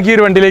ഡിസ്കൗണ്ട് ആയിരിക്കും ഈ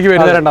വണ്ടിയിലേക്ക്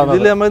വരുന്നത്.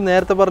 ഇതിൽ നമ്മൾ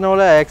നേരത്തെ പറഞ്ഞ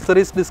പോലെ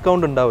ആക്സറീസ്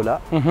ഡിസ്കൗണ്ട് ഉണ്ടാവില്ല,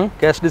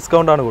 ക്യാഷ്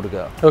ഡിസ്കൗണ്ട് ആണ്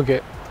കൊടുക്കുക. ഓക്കെ,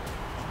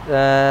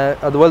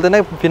 അതുപോലെ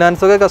തന്നെ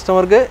ഫിനാൻസ് ഒക്കെ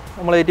കസ്റ്റമർക്ക്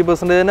നമ്മൾ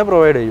 80% തന്നെ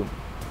പ്രൊവൈഡ് ചെയ്യും.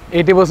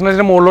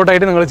 80%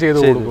 മുകളിലോട്ടായിട്ട് നിങ്ങൾ ചെയ്ത്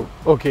കൊടുക്കും.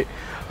 ഓക്കെ,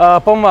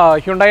 അപ്പം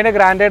ഹ്യുണ്ടായിന്റെ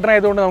ഗ്രാൻഡ് ഐറ്റർ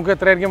ആയതുകൊണ്ട് നമുക്ക്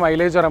എത്രയായിരിക്കും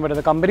മൈലേജ് വരാൻ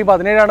പറ്റുന്നത്? കമ്പനി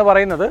 17 ആണ്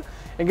പറയുന്നത്.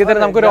 എങ്കിൽ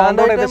തന്നെ നമുക്ക്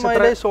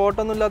ഷോർട്ട്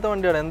ഒന്നും ഇല്ലാത്ത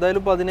വണ്ടിയാണ്.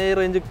 എന്തായാലും 17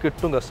 റേഞ്ച്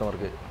കിട്ടും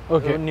കസ്റ്റമർക്ക്.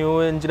 ന്യൂ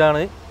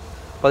എഞ്ചിനാണ്,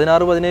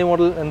 16-17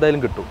 മോഡൽ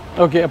എന്തായാലും കിട്ടും.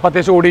 ഓക്കെ, അപ്പോൾ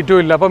അത്യാവശ്യം ഓടിയിട്ടും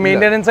ഇല്ല. അപ്പോൾ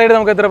മെയിൻ്റനൻസ് ആയിട്ട്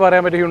നമുക്ക് എത്ര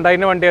പറയാൻ പറ്റും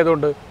ഹ്യുണ്ടായിന്റെ വണ്ടി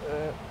ആയതുകൊണ്ട്?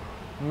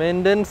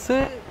 മെയിൻ്റനൻസ്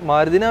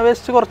മാരുതിനെ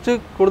അപേക്ഷിച്ച് കുറച്ച്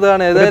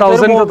കൂടുതലാണ്.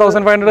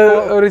 1,500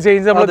 ഒരു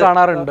ചേഞ്ച് നമ്മൾ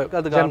കാണാറുണ്ട്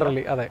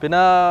ജനറലി. അതെ,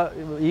 പിന്നെ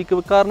ഈ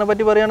കാറിനെ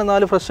പറ്റി പറയുകയാണെങ്കിൽ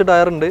 4 ഫ്രഷ്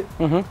ടയർ ഉണ്ട്.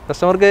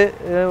 കസ്റ്റമർക്ക്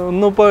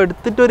ഒന്നും ഇപ്പോൾ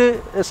എടുത്തിട്ടൊരു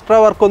എക്സ്ട്രാ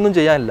വർക്ക് ഒന്നും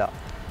ചെയ്യാനില്ല.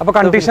 അപ്പോൾ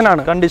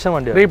കണ്ടീഷൻ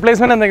വണ്ടി.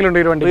 റീപ്ലേസ്മെന്റ് എന്തെങ്കിലും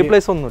ഉണ്ട് ഈ വണ്ടി?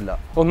 റീപ്ലേസ് ഒന്നുമില്ല.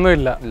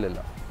 ഇല്ല,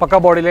 പക്ക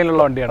ബോഡി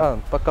ലൈനുള്ള വണ്ടിയാണ്.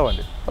 പക്ക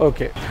വണ്ടി.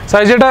 ഓക്കെ,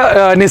 സജിച്ചേട്ടാ,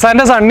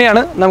 നിസാന്റെ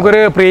സണ്ണിയാണ്.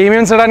 നമുക്കൊരു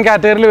പ്രീമിയം സെഡാൻ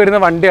കാറ്റഗറിയിൽ വരുന്ന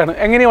വണ്ടിയാണ്.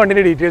 എങ്ങനെയാണ്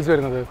വണ്ടിന്റെ ഡീറ്റെയിൽസ്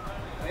വരുന്നത്?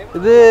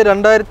 ഇത്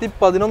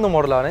 2011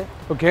 മോഡലാണ്.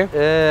 ഓക്കെ,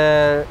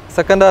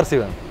 സെക്കൻഡ് RC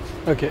ആണ്.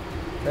 ഓക്കെ,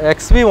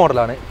 XV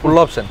മോഡലാണ്. Full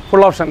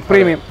option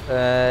premium.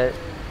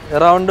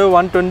 Around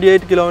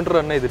 128 kilometre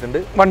run ചെയ്തിട്ടുണ്ട്.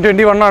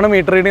 121 ആണ്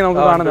മീറ്റർ റീഡിംഗ്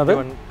നമുക്ക് കാണുന്നത്.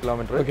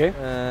 കിലോമീറ്റർ. ഓക്കെ,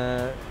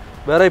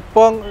 വേറെ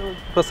ഇപ്പോൾ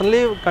പ്രസന്റ്ലി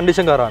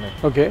കണ്ടീഷൻ കാറാണ്.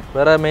 ഓക്കെ,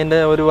 വേറെ മെയിൻ്റെ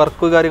ഒരു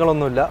വർക്ക്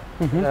കാര്യങ്ങളൊന്നുമില്ല.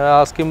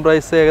 ആസ്കിംഗ്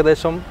പ്രൈസ്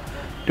ഏകദേശം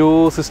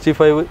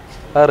 265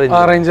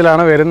 ആ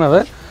റേഞ്ചിലാണ്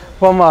വരുന്നത്.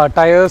 അപ്പം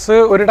ടയേഴ്സ്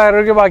ഒരു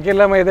ടയർക്ക്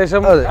ബാക്കിയെല്ലാം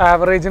ഏകദേശം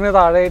ആവറേജിന്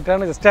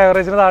താഴെയായിട്ടാണ്, ജസ്റ്റ്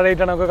ആവറേജിന്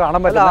താഴെയായിട്ടാണ് നമുക്ക്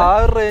കാണാൻ പറ്റുന്നത്. ആ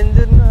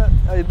റേഞ്ചിന്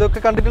ഇതൊക്കെ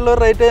കണ്ടിട്ടുള്ള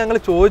റേറ്റ് ഞങ്ങൾ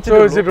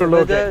ചോദിച്ചിട്ടുള്ളൂ.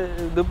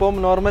 ഇതിപ്പം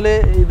നോർമലി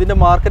ഇതിന്റെ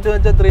മാർക്കറ്റ്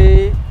വെച്ചാൽ 3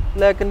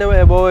 lakhന്റെ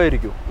എബോവ്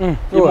ആയിരിക്കും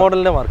ഈ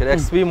മോഡലിന്റെ മാർക്കറ്റ്,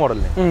 XV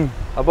മോഡലിന്.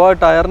 അപ്പോൾ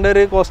ടയറിന്റെ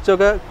ഒരു കോസ്റ്റ്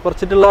ഒക്കെ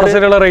കുറച്ചിട്ടുള്ള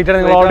റേറ്റ് ആണ്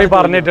നിങ്ങൾ ഓൾറെഡി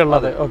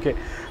പറഞ്ഞിട്ടുള്ളത്. ഓക്കെ,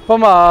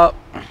 അപ്പം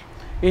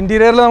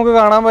ഇന്റീരിയറിൽ നമുക്ക്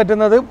കാണാൻ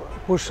പറ്റുന്നത്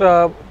പുഷ്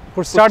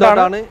സ്റ്റാർട്ട്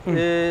ആണ്.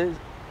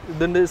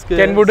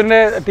 കെൻവുഡിന്റെ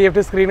TFT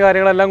സ്ക്രീൻ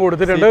കാര്യങ്ങളെല്ലാം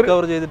കൊടുത്തിട്ടുണ്ട്,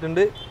 കവർ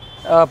ചെയ്തിട്ടുണ്ട്.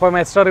 അപ്പം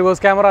എക്സ്ട്രാ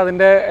റിവേഴ്സ് ക്യാമറ,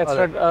 അതിന്റെ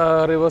എക്സ്ട്രാ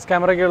റിവേഴ്സ്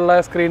ക്യാമറയ്ക്കുള്ള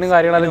സ്ക്രീനും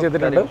കാര്യങ്ങളെല്ലാം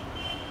ചെയ്തിട്ടുണ്ട്.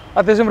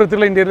 അത്യാവശ്യം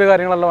വൃത്തിയുള്ള ഇന്റീരിയർ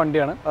കാര്യങ്ങളുള്ള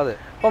വണ്ടിയാണ്. അതെ,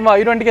 അപ്പം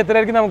ഈ വണ്ടിക്ക്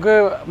എത്രയായിരിക്കും നമുക്ക്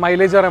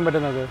മൈലേജ് പറയാൻ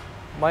പറ്റുന്നത്?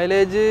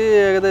 മൈലേജ്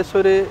ഏകദേശം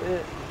ഒരു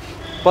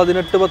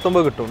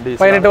 18-19 കിട്ടും.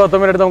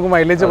 18-19 അടുത്ത് നമുക്ക്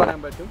മൈലേജ്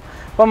പറയാൻ പറ്റും.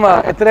 അപ്പം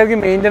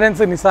എത്രയായിരിക്കും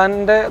മെയിൻ്റനൻസ്?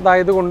 നിസാന്റെ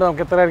ഇതായത് കൊണ്ട്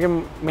നമുക്ക് എത്രയായിരിക്കും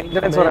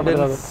മെയിൻ്റനൻസ് പറയാൻ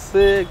പറ്റുന്നത്?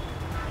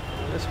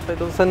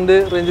 5,000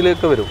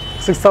 റേഞ്ചിലേക്ക് വരും.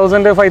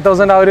 6,000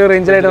 5,000 ആ ഒരു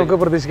റേഞ്ചിലായിട്ട് നമുക്ക്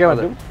പ്രതീക്ഷിക്കാൻ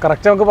പറ്റും.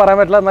 കറക്റ്റ് നമുക്ക് പറയാൻ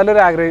പറ്റില്ല,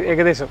 നല്ലൊരു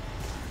ഏകദേശം.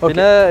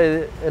 പിന്നെ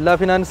എല്ലാ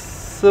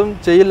ഫിനാൻസും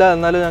ചെയ്യില്ല,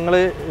 എന്നാലും ഞങ്ങൾ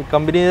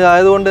കമ്പനി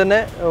ആയതുകൊണ്ട് തന്നെ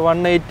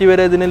 180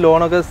 വരെ ഇതിന്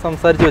ലോണൊക്കെ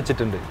സംസാരിച്ച്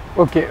വെച്ചിട്ടുണ്ട്.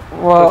 ഓക്കെ,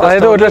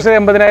 അതായത്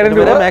 1,80,000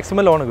 രൂപ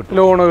മാക്സിമം ലോൺ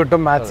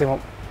കിട്ടും മാക്സിമം.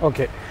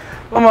 ഓക്കെ,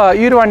 അപ്പം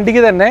ഈ ഒരു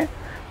വണ്ടിക്ക് തന്നെ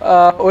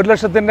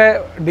 1,00,000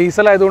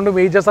 ഡീസൽ ആയതുകൊണ്ട്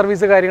മേജർ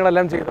സർവീസ്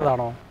കാര്യങ്ങളെല്ലാം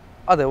ചെയ്തതാണോ?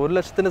 അതെ,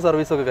 1,00,000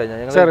 സർവീസൊക്കെ കഴിഞ്ഞാൽ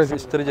ഞങ്ങൾ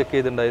ഹിസ്റ്ററി ചെക്ക്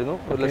ചെയ്തിട്ടുണ്ടായിരുന്നു.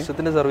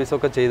 1,00,000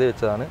 സർവീസൊക്കെ ചെയ്ത്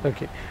വെച്ചതാണ്.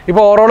 ഓക്കെ.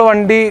 ഇപ്പോൾ ഓവറോൾ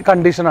വണ്ടി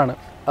കണ്ടീഷനാണ്?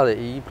 അതെ,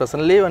 ഈ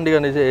പ്രസന്റ്ലി വണ്ടി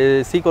കണ്ടീഷൻ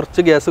AC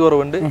കുറച്ച് ഗ്യാസ്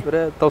കുറവുണ്ട്,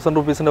 ഒരു 1000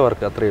 റുപ്പീസിന്റെ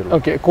വർക്ക് അത്രയേ ഉള്ളൂ.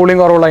 ഓക്കെ,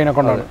 കൂളിംഗ് കുറവുള്ള അതിനെ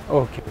കൊണ്ടാണ്.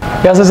 ഓക്കെ.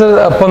 ഗ്യാസ്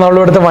അപ്പോൾ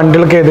നമ്മളിവിടുത്തെ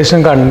വണ്ടികൾക്ക് ഏകദേശം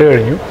കണ്ടു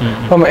കഴിഞ്ഞു.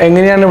 അപ്പം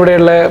എങ്ങനെയാണ്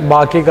ഇവിടെയുള്ള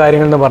ബാക്കി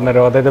കാര്യങ്ങൾ എന്ന്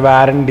പറഞ്ഞുതരുമോ? അതായത്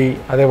വാറണ്ടി,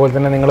 അതേപോലെ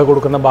തന്നെ നിങ്ങൾ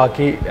കൊടുക്കുന്ന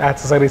ബാക്കി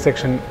ആക്സസറി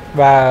സെക്ഷൻ,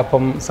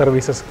 അപ്പം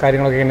സർവീസസ്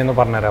കാര്യങ്ങളൊക്കെ എങ്ങനെയെന്ന്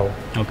പറഞ്ഞുതരാമോ?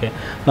 ഓക്കെ,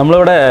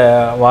 നമ്മളിവിടെ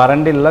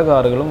വാറണ്ടി ഉള്ള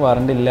കാറുകളും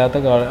വാറണ്ടി ഇല്ലാത്ത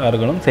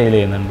കാറുകളും സെയിൽ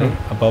ചെയ്യുന്നുണ്ട്.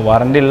 അപ്പോൾ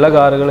വാറണ്ടി ഉള്ള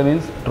കാറുകൾ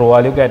മീൻസ് ട്രൂ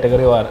വാല്യൂ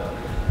കാറ്റഗറി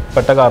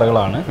പെട്ട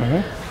കാറുകളാണ്.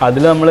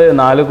 അതിൽ നമ്മൾ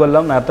 4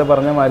 കൊല്ലം, നേരത്തെ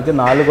പറഞ്ഞ മാതിരി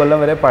 4 കൊല്ലം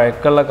വരെ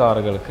പഴക്കമുള്ള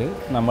കാറുകൾക്ക്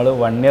നമ്മൾ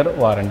 1 ഇയർ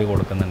വാറണ്ടി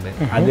കൊടുക്കുന്നുണ്ട്.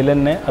 അതിൽ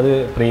തന്നെ അത്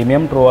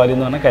പ്രീമിയം ട്രൂ വാല്യൂ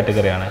എന്ന് പറഞ്ഞ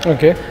കാറ്റഗറിയാണ്.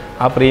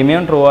 ആ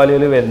പ്രീമിയം ട്രൂ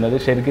വാല്യൂവിൽ വരുന്നത്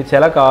ശരിക്കും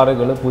ചില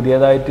കാറുകൾ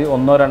പുതിയതായിട്ട്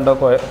 1-2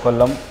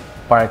 കൊല്ലം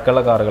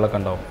പഴക്കമുള്ള കാറുകളൊക്കെ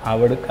ഉണ്ടാവും.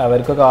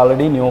 അവർക്കൊക്കെ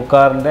ഓൾറെഡി ന്യൂ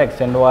കാറിൻ്റെ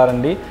extend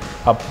warranty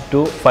up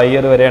to 5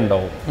 year വരെ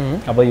ഉണ്ടാവും.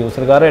 അപ്പോൾ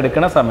യൂസർ കാർ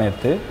എടുക്കുന്ന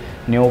സമയത്ത്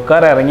ന്യൂ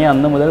കാർ ഇറങ്ങി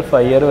അന്ന് മുതൽ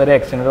 5 ഇയർ വരെ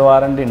എക്സ്റ്റൻഡ്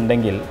വാറണ്ടി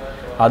ഉണ്ടെങ്കിൽ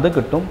അത്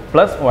കിട്ടും,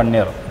 പ്ലസ് 1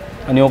 ഇയർ.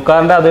 ന്യൂ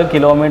കാറിൻ്റെ അത്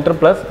കിലോമീറ്റർ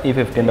പ്ലസ് ഈ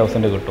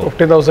 15,000 കിട്ടും.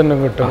 50,000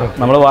 കിട്ടും.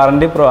 നമ്മൾ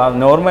warranty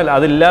normal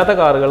അതില്ലാത്ത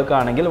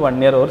കാറുകൾക്കാണെങ്കിൽ 1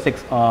 year or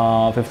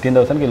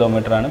 15,000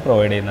 kilometre ആണ്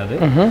പ്രൊവൈഡ് ചെയ്യുന്നത്.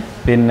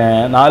 പിന്നെ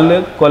 4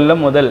 കൊല്ലം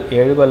മുതൽ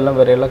 7 കൊല്ലം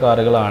വരെയുള്ള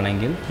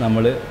കാറുകളാണെങ്കിൽ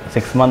നമ്മൾ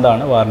 6 മന്ത്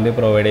ആണ് വാറണ്ടി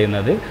പ്രൊവൈഡ്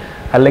ചെയ്യുന്നത്.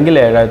 അല്ലെങ്കിൽ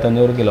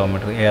 7,500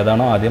 കിലോമീറ്റർ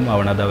ഏതാണോ ആദ്യം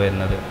അവണത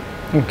വരുന്നത്.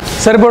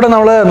 സാർ, ഇപ്പോൾ ഇവിടെ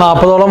നമ്മൾ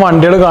 40ഓളം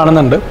വണ്ടികൾ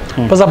കാണുന്നുണ്ട്.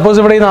 ഇപ്പോൾ സപ്പോസ്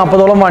ഇവിടെ ഈ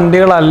 40ഓളം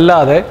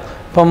വണ്ടികളല്ലാതെ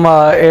ഇപ്പം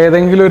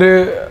ഏതെങ്കിലും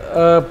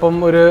ഇപ്പം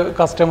ഒരു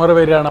കസ്റ്റമർ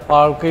വരികയാണ്, അപ്പോൾ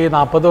ആൾക്ക് ഈ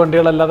 40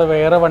 വണ്ടികളല്ലാതെ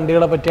വേറെ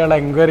വണ്ടികളെ പറ്റിയുള്ള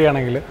എൻക്വയറി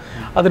ആണെങ്കിൽ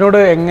അതിനോട്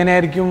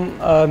എങ്ങനെയായിരിക്കും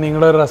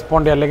നിങ്ങൾ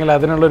റെസ്പോണ്ട് ചെയ്യുക, അല്ലെങ്കിൽ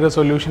അതിനുള്ളൊരു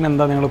സൊല്യൂഷൻ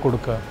എന്താ നിങ്ങൾ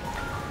കൊടുക്കുക?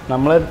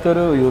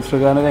 നമ്മളടുത്തൊരു യൂസർ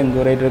കാറിന്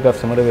എൻക്വയറി ആയിട്ട് ഒരു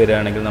കസ്റ്റമർ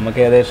വരികയാണെങ്കിൽ നമുക്ക്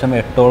ഏകദേശം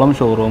 8ഓളം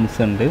ഷോറൂംസ്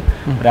ഉണ്ട്.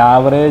 ഒരു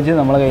ആവറേജ്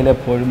നമ്മളെ കയ്യിൽ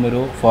എപ്പോഴും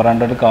ഒരു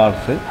 400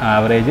 കാർസ്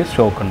ആവറേജ്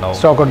സ്റ്റോക്ക്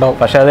ഉണ്ടാവും.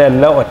 പക്ഷെ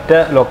അതെല്ലാം ഒറ്റ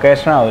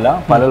ലൊക്കേഷൻ ആവില്ല,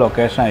 പല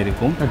ലൊക്കേഷൻ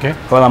ആയിരിക്കും.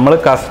 അപ്പോൾ നമ്മൾ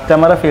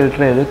കസ്റ്റമറെ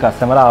ഫിൽട്ടർ ചെയ്ത്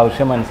കസ്റ്റമർ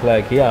ആവശ്യം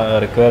മനസ്സിലാക്കി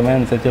റിക്വയർമെന്റ്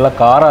അനുസരിച്ചുള്ള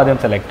കാർ ആദ്യം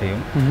സെലക്ട്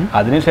ചെയ്യും.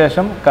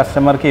 അതിനുശേഷം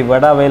കസ്റ്റമർക്ക്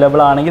ഇവിടെ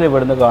അവൈലബിൾ ആണെങ്കിൽ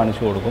ഇവിടുന്ന്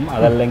കാണിച്ചു കൊടുക്കും.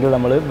 അതല്ലെങ്കിൽ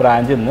നമ്മൾ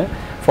ബ്രാഞ്ചിൽ നിന്ന്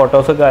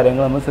ഫോട്ടോസ്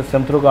കാര്യങ്ങൾ നമ്മൾ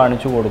സിസ്റ്റം ത്രൂ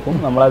കാണിച്ചു കൊടുക്കും.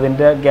 നമ്മൾ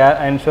അതിൻ്റെ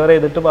എൻഷുർ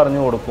ചെയ്തിട്ട്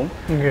പറഞ്ഞു കൊടുക്കും.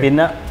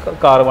 പിന്നെ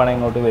കാർ വേണം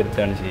ഇങ്ങോട്ട്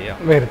വരുത്താണ്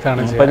ചെയ്യുക.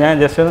 അപ്പം ഞാൻ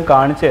ജസ്റ്റ് ഒന്ന്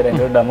കാണിച്ചു തരാം,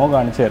 എൻ്റെ ഒരു ഡെമോ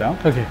കാണിച്ചു തരാം.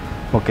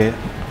 ഓക്കെ,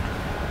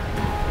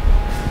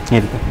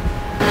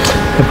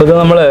 ഇപ്പോൾ ഇത്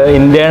നമ്മൾ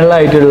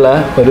ഇന്റേണലായിട്ടുള്ള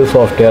ഒരു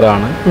സോഫ്റ്റ്വെയർ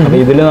ആണ്. അപ്പോൾ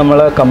ഇതിൽ നമ്മൾ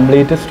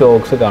കംപ്ലീറ്റ്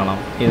സ്റ്റോക്സ് കാണാം.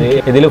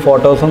 ഇതിൽ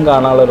ഫോട്ടോസും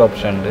കാണാനുള്ള ഒരു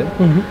ഓപ്ഷൻ ഉണ്ട്.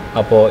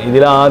 അപ്പോൾ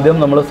ഇതിലാദ്യം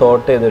നമ്മൾ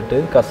സോർട്ട് ചെയ്തിട്ട്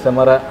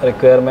കസ്റ്റമർ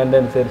റിക്വയർമെന്റ്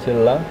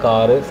അനുസരിച്ചുള്ള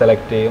കാറ്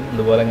സെലക്ട് ചെയ്യും.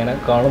 ഇതുപോലെ ഇങ്ങനെ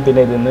കാണും.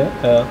 പിന്നെ ഇതിന്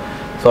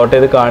സോർട്ട്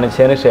ചെയ്ത്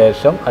കാണിച്ചതിന്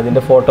ശേഷം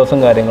അതിൻ്റെ ഫോട്ടോസും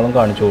കാര്യങ്ങളും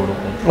കാണിച്ചു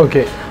കൊടുക്കും.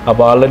 ഓക്കെ.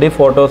 അപ്പോൾ ഓൾറെഡി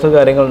ഫോട്ടോസ്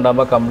കാര്യങ്ങൾ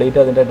ഉണ്ടാകുമ്പോൾ കംപ്ലീറ്റ്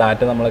അതിൻ്റെ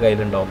ഡാറ്റ നമ്മളെ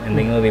കയ്യിലുണ്ടാവും.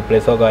 എന്തെങ്കിലും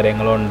റീപ്ലേസോ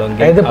കാര്യങ്ങളോ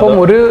ഉണ്ടെങ്കിൽ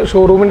ഒരു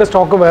ഷോറൂമിന്റെ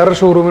സ്റ്റോക്ക് വേറെ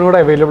ഷോറൂമിനോട്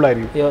അവൈലബിൾ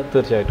ആയിരിക്കും.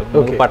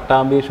 തീർച്ചയായിട്ടും.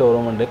 പട്ടാമ്പി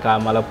ഷോറൂം ഉണ്ട്,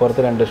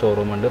 മലപ്പുറത്ത് 2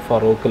 ഷോറൂം ഉണ്ട്,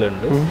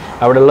 ഫറൂഖിലുണ്ട്.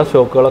 അവിടെയുള്ള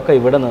സ്റ്റോക്കുകളൊക്കെ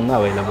ഇവിടെ നിന്ന്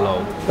അവൈലബിൾ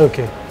ആവും.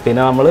 ഓക്കെ.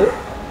 പിന്നെ നമ്മൾ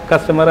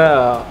കസ്റ്റമറെ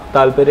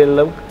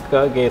താല്പര്യമുള്ള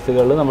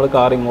കേസുകളിൽ നമ്മൾ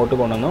കാർ ഇങ്ങോട്ട്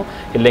കൊണ്ടുവന്നു,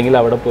 ഇല്ലെങ്കിൽ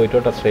അവിടെ പോയിട്ട്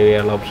ടെസ്റ്റ് ഡ്രൈവ്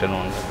ചെയ്യാനുള്ള ഓപ്ഷനും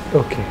ഉണ്ട്.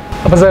 ഓക്കെ.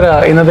 അപ്പോൾ സാർ,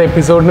 ഇന്നത്തെ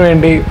എപ്പിസോഡിന്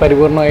വേണ്ടി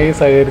പരിപൂർണമായി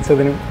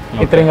സഹകരിച്ചതിനും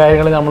ഇത്രയും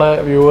കാര്യങ്ങൾ നമ്മളെ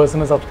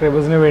വ്യൂവേഴ്സിനും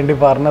സബ്സ്ക്രൈബേഴ്സിന് വേണ്ടി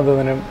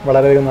പറഞ്ഞതിനും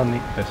വളരെയധികം നന്ദി.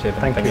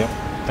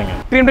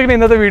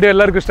 ഇന്നത്തെ വീഡിയോ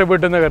എല്ലാവർക്കും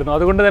ഇഷ്ടപ്പെട്ടെന്ന് കരുതുന്നു.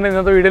 അതുകൊണ്ട് തന്നെ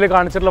ഇന്നത്തെ വീഡിയോയിൽ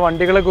കാണിച്ചിട്ടുള്ള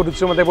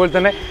വണ്ടികളെക്കുറിച്ചും അതേപോലെ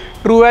തന്നെ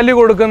ട്രൂ വാല്യൂ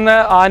കൊടുക്കുന്ന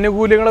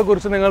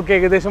ആനുകൂല്യങ്ങളെക്കുറിച്ചും നിങ്ങൾക്ക്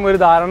ഏകദേശം ഒരു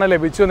ധാരണ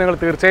ലഭിച്ചു നിങ്ങൾ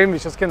തീർച്ചയായും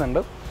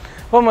വിശ്വസിക്കുന്നുണ്ട്.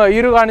 അപ്പം ഈ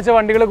ഒരു കാണിച്ച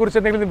വണ്ടികളെക്കുറിച്ച്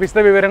എന്തെങ്കിലും വിശദ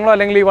വിവരങ്ങളോ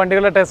അല്ലെങ്കിൽ ഈ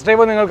വണ്ടികളുടെ ടെസ്റ്റ്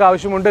ഡ്രൈവോ നിങ്ങൾക്ക്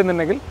ആവശ്യമുണ്ട്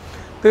എന്നുണ്ടെങ്കിൽ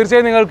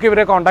തീർച്ചയായും നിങ്ങൾക്ക്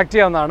ഇവരെ കോൺടാക്ട്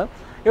ചെയ്യാവുന്നതാണ്.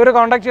 ഇവരെ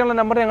കോൺടാക്ട് ചെയ്യാനുള്ള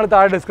നമ്പർ ഞങ്ങൾ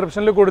താഴെ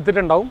ഡിസ്ക്രിപ്ഷനിൽ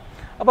കൊടുത്തിട്ടുണ്ടാവും.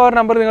 അപ്പോൾ ആ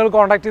നമ്പർ നിങ്ങൾ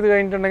കോൺടാക്ട് ചെയ്ത്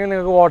കഴിഞ്ഞിട്ടുണ്ടെങ്കിൽ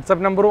നിങ്ങൾക്ക്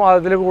വാട്സപ്പ് നമ്പറും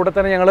അതിൽ കൂടെ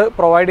തന്നെ ഞങ്ങൾ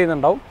പ്രൊവൈഡ്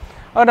ചെയ്യുന്നുണ്ടാവും.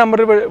 ആ നമ്പർ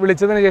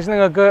വിളിച്ചതിന് ശേഷം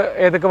നിങ്ങൾക്ക്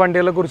ഏതൊക്കെ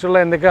വണ്ടികളെക്കുറിച്ചുള്ള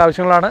എന്തൊക്കെ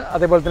ആവശ്യങ്ങളാണ്,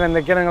 അതേപോലെ തന്നെ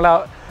എന്തൊക്കെയാണ് നിങ്ങളുടെ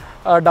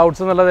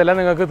ഡൗട്ട്സ് എന്നുള്ളതെല്ലാം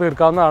നിങ്ങൾക്ക്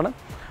തീർക്കാവുന്നതാണ്.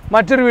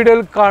 മറ്റൊരു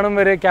വീഡിയോയിൽ കാണും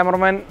വരെ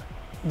cameraman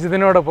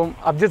ജിതിനോടൊപ്പം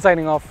Abhijith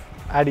signing off.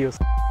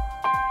 Audios.